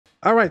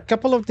All right,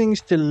 couple of things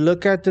to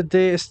look at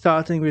today,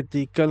 starting with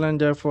the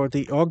calendar for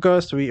the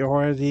August. We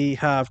already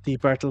have the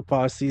Battle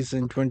Pass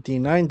Season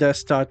 29 that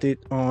started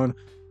on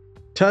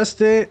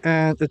Thursday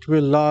and it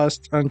will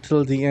last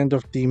until the end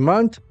of the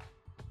month.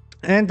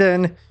 And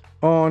then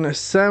on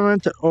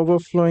 7th,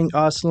 Overflowing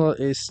Arsenal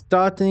is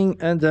starting,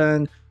 and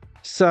then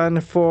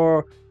Sun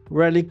for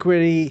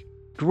Reliquary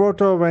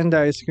Grotto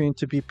Venda is going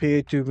to be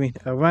paid to win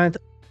event.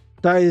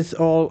 That is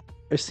all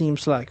it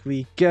seems like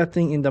we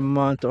getting in the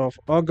month of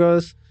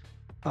August.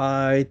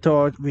 I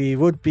thought we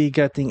would be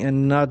getting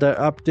another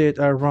update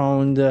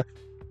around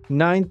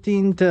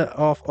 19th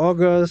of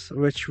August,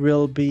 which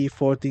will be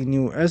for the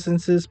new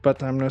essences,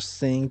 but I'm not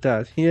saying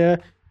that here.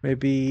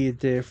 Maybe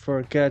they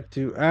forget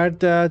to add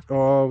that,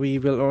 or we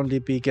will only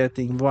be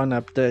getting one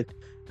update,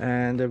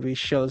 and we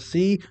shall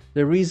see.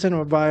 The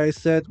reason why I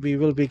said we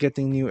will be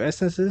getting new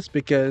essences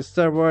because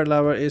server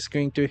level is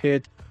going to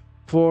hit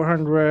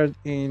 400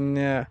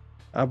 in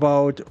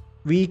about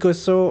week or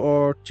so,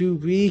 or 2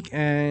 week,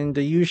 and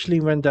usually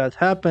when that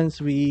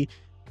happens we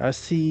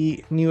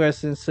see new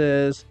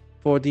essences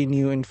for the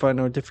new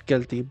Inferno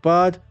difficulty,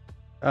 but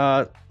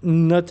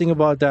nothing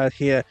about that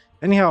here.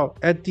 Anyhow,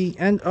 at the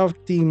end of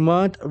the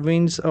month,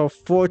 Winds of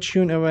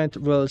Fortune event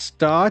will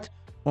start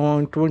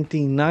on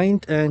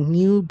 29th, and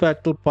new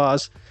Battle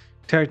Pass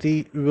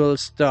 30 will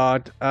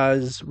start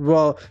as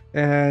well,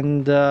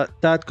 and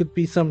that could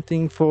be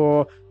something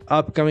for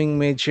upcoming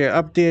major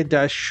update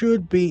that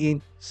should be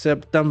in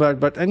September.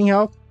 But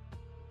anyhow,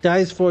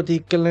 that is for the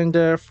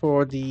calendar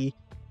for the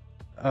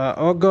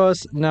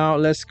August. Now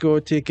let's go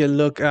take a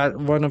look at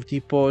one of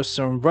the posts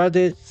on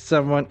Reddit.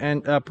 Someone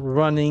end up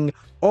running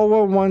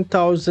over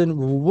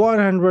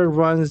 1,100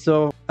 runs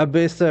of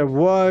Abyssal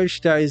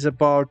Verge. That is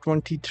about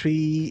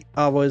 23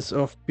 hours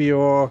of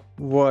pure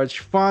Verge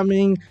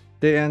farming.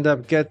 They end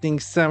up getting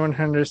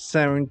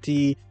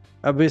 770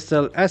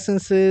 Abyssal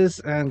essences,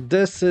 and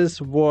this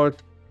is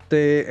what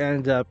they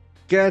end up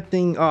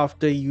getting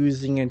after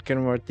using and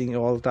converting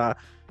all the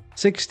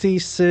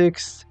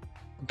 66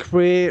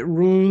 gray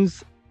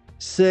runes,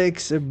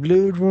 6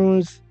 blue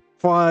runes,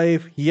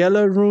 5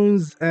 yellow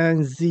runes,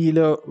 and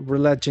 0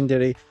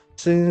 legendary.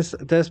 Since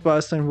this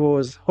person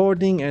was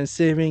hoarding and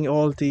saving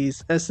all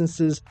these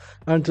essences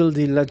until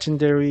the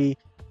legendary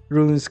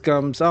runes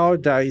comes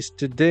out, that is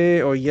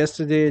today or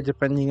yesterday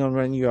depending on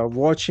when you are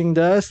watching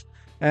this,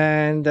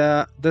 and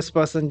this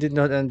person did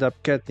not end up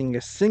getting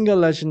a single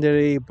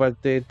legendary,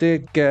 but they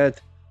did get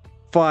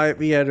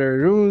 5 yellow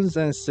runes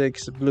and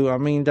 6 blue. I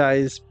mean, that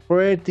is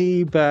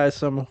pretty bad.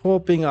 So I'm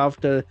hoping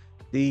after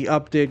the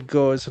update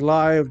goes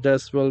live,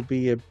 this will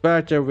be a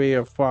better way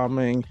of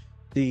farming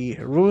the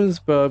runes,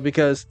 but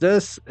because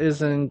this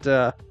isn't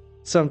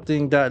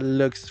something that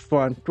looks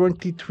fun.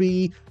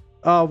 23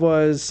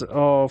 hours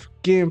of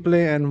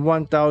gameplay and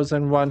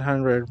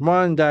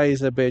 1,101, that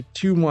is a bit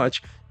too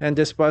much. And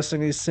this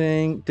person is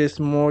saying this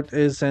mode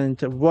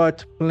isn't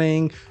worth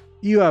playing.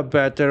 You are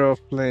better off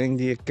playing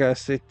the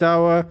Akashic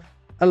Tower.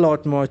 A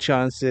lot more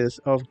chances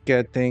of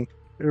getting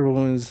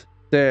runes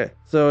there.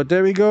 So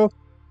there we go.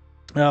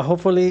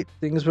 Hopefully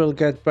things will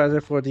get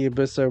better for the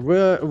Abyssal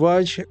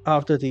Verge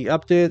after the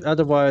update.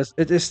 Otherwise,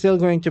 it is still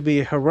going to be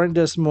a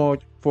horrendous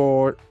mode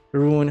for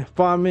rune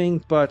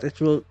farming, but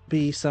it will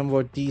be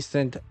somewhat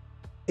decent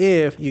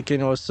if you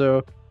can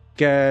also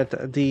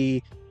get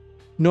the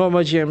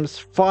normal gems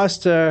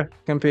faster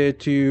compared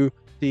to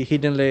the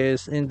hidden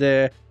layers in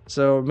there.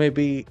 So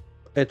maybe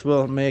it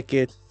will make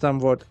it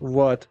somewhat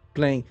worth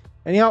playing.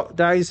 Anyhow,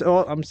 that is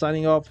all. I'm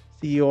signing off.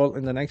 See you all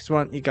in the next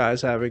one. You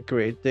guys have a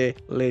great day.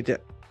 Later.